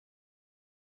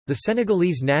The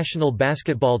Senegalese national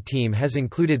basketball team has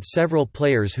included several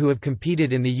players who have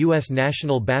competed in the U.S.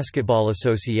 National Basketball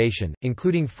Association,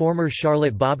 including former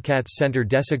Charlotte Bobcats center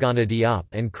Desagana Diop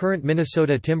and current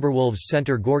Minnesota Timberwolves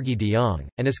center Gorgui Dieng,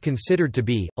 and is considered to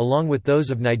be, along with those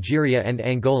of Nigeria and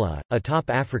Angola, a top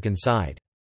African side.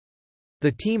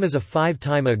 The team is a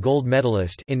five-time gold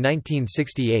medalist in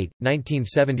 1968,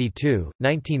 1972,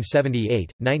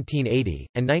 1978, 1980,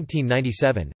 and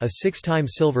 1997, a six-time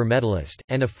silver medalist,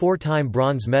 and a four-time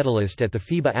bronze medalist at the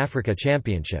FIBA Africa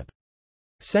Championship.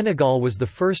 Senegal was the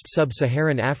first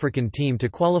sub-Saharan African team to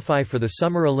qualify for the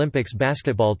Summer Olympics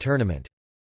basketball tournament.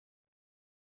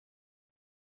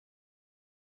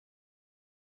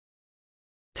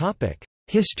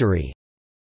 History.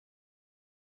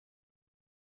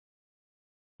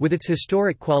 With its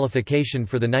historic qualification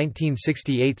for the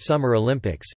 1968 Summer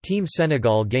Olympics, Team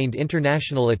Senegal gained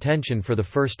international attention for the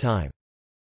first time.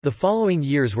 The following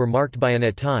years were marked by an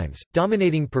at times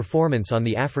dominating performance on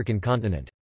the African continent.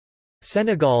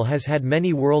 Senegal has had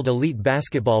many world elite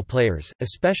basketball players,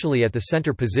 especially at the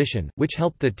center position, which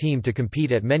helped the team to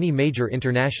compete at many major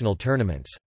international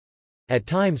tournaments. At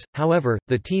times, however,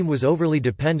 the team was overly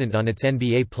dependent on its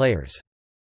NBA players.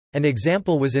 An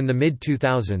example was in the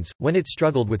mid-2000s, when it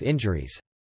struggled with injuries.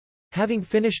 Having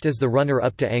finished as the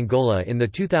runner-up to Angola in the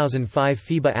 2005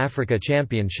 FIBA Africa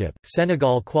Championship,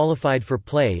 Senegal qualified for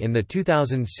play in the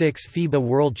 2006 FIBA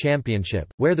World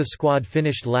Championship, where the squad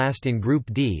finished last in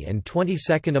Group D and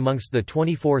 22nd amongst the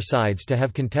 24 sides to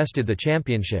have contested the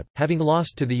championship, having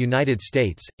lost to the United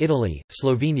States, Italy,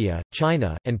 Slovenia,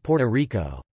 China, and Puerto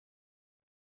Rico.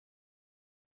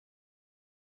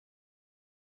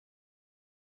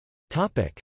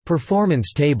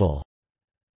 Performance table.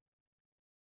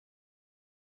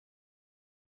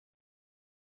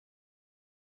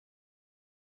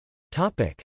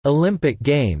 Olympic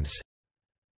Games.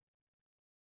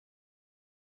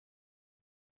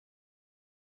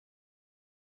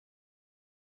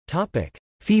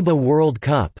 FIBA World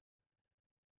Cup.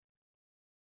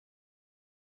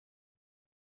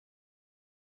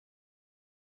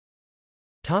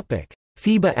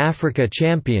 FIBA Africa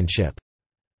Championship.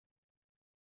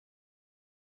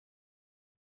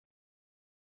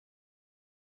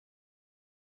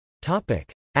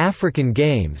 African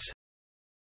Games.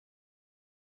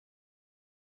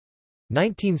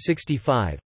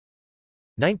 1965,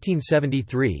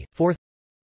 1973, 4th,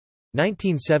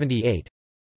 1978,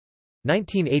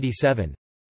 1987,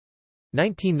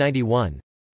 1991,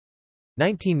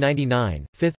 1999,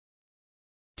 5th,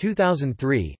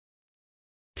 2003,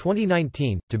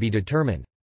 2019, to be determined.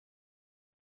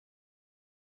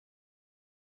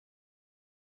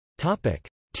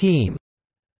 Team.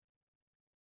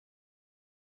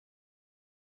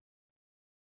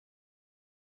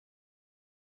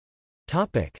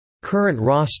 Current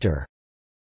roster.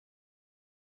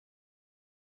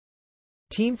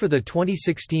 Team for the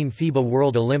 2016 FIBA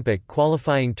World Olympic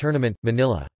qualifying tournament,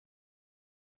 Manila.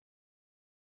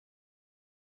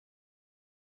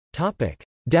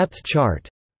 Depth chart.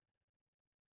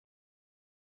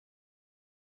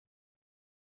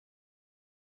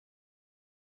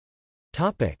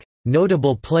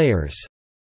 Notable players.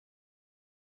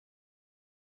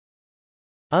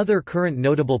 Other current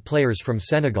notable players from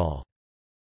Senegal.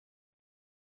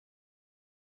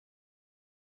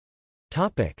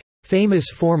 Famous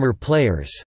former players.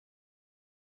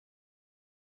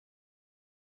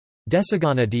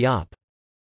 Desagana Diop.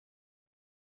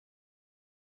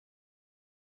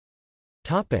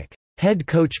 Head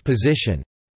coach position.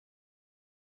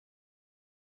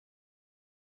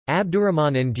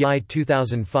 Abdourahmane Ndiaye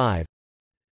 2005,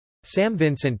 Sam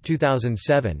Vincent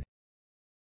 2007,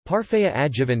 Parfait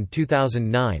Adjivan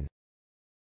 2009,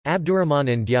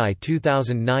 Abdourahmane Ndiaye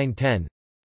 2009-10,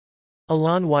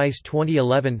 Alain Weiss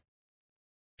 2011,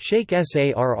 Sheikh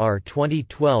Sarr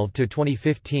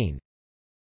 2012-2015,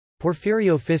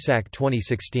 Porfirio Fisac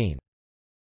 2016.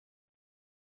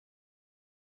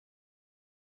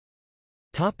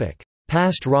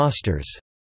 Past rosters.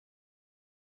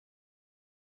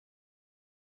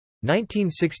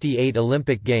 1968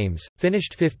 Olympic Games,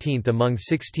 finished 15th among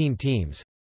 16 teams.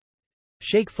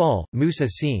 Sheikh Fall, Moussa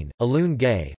Sine, Alioune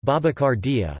Gueye, Babacar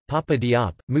Dia, Papa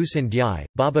Diop, Moussa Ndiaye,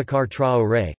 Babacar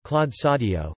Traoré, Claude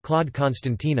Sadio, Claude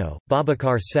Constantino,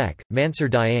 Babacar Seck, Mansour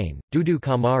Diagne, Doudou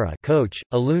Kamara coach,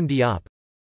 Alioune Diop.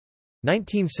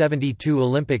 1972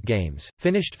 Olympic Games,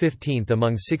 finished 15th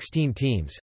among 16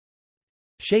 teams.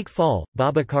 Sheikh Fall,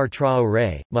 Babacar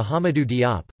Traoré, Mahamadou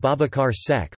Diop, Babacar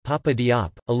Seck, Papa Diop,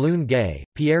 Alioune Gueye,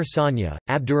 Pierre Sagna,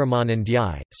 Abdourahmane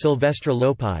Ndiaye, Sylvestre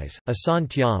Lopez, Assane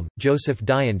Thiam, Joseph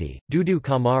Diandi, Doudou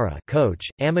Kamara coach,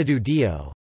 Amadou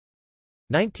Dio.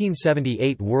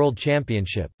 1978 World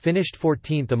Championship, finished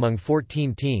 14th among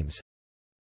 14 teams.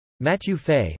 Matthew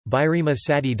Fay, Birima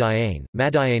Sadi Diane,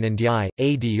 Madiane Ndiaye,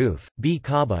 A. Diouf, B.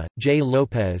 Kaba, J.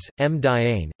 Lopez, M.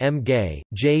 Diane, M. Gay,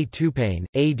 J. Tupain,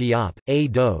 A. Diop, A.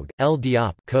 Dogue, L.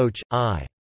 Diop coach, I.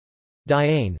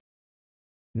 Diane.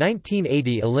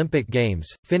 1980 Olympic Games,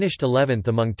 finished 11th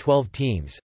among 12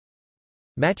 teams.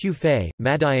 Matthew Fay,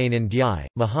 Madiane Ndiaye,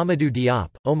 Mahamadou Diop,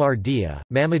 Omar Dia,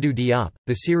 Mamadou Diop,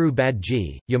 Basiru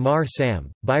Badji, Yamar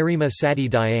Sam, Birima Sadi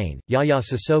Diane, Yaya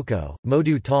Sissoko,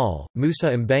 Modou Tall,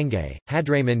 Moussa Mbenge,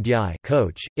 Hadraim Ndiaye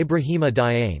coach, Ibrahima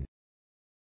Diane.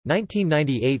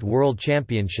 1998 World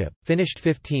Championship, finished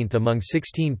 15th among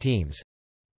 16 teams.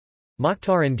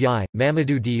 Mokhtar Ndiaye,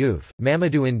 Mamadou Diouf,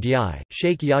 Mamadou Ndiaye,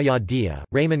 Sheikh Yahya Dia,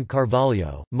 Raymond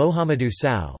Carvalho, Mohamedou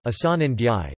Sow, Hassan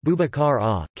Ndiaye, Boubacar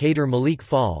Ah, Kader Malik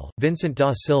Fall, Vincent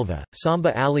da Silva,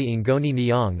 Samba Ali Ngoni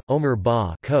Niang, Omar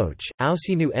Ba coach,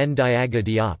 Ousseynou Ndiaga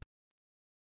Diop.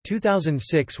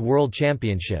 2006 World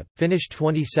Championship, finished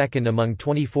 22nd among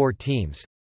 24 teams.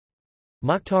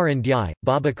 Mokhtar Ndiaye,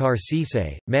 Babacar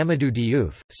Cissé, Mamadou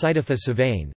Diouf, Saidafa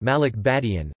Savain, Malik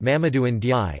Badian, Mamadou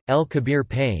Ndiaye, El Kabir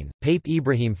Payne, Pape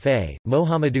Ibrahim Faye,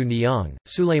 Mohamedou Niang,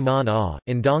 Suleiman Ah,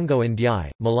 Ndongo Ndiaye,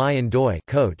 Malai Ndoye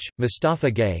coach, Mustafa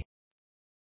Gay.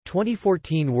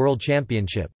 2014 World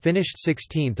Championship, finished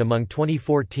 16th among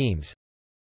 24 teams.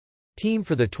 Team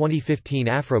for the 2015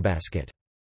 Afrobasket.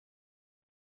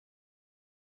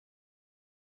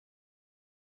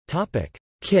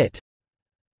 Kit.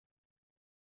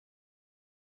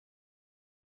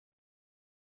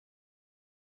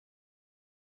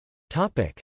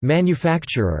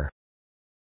 Manufacturer.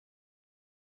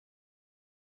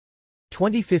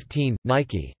 2015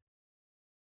 Nike.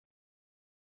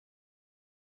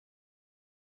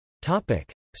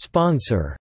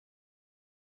 Sponsor.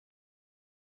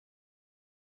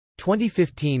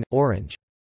 2015 Orange.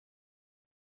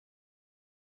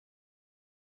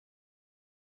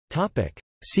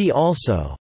 See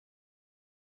also: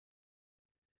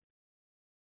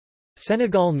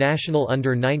 Senegal national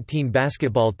under-19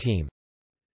 basketball team,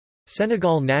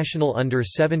 Senegal national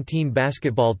under-17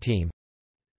 basketball team,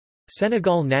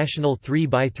 Senegal national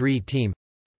 3x3 team,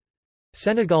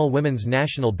 Senegal women's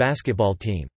national basketball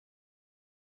team.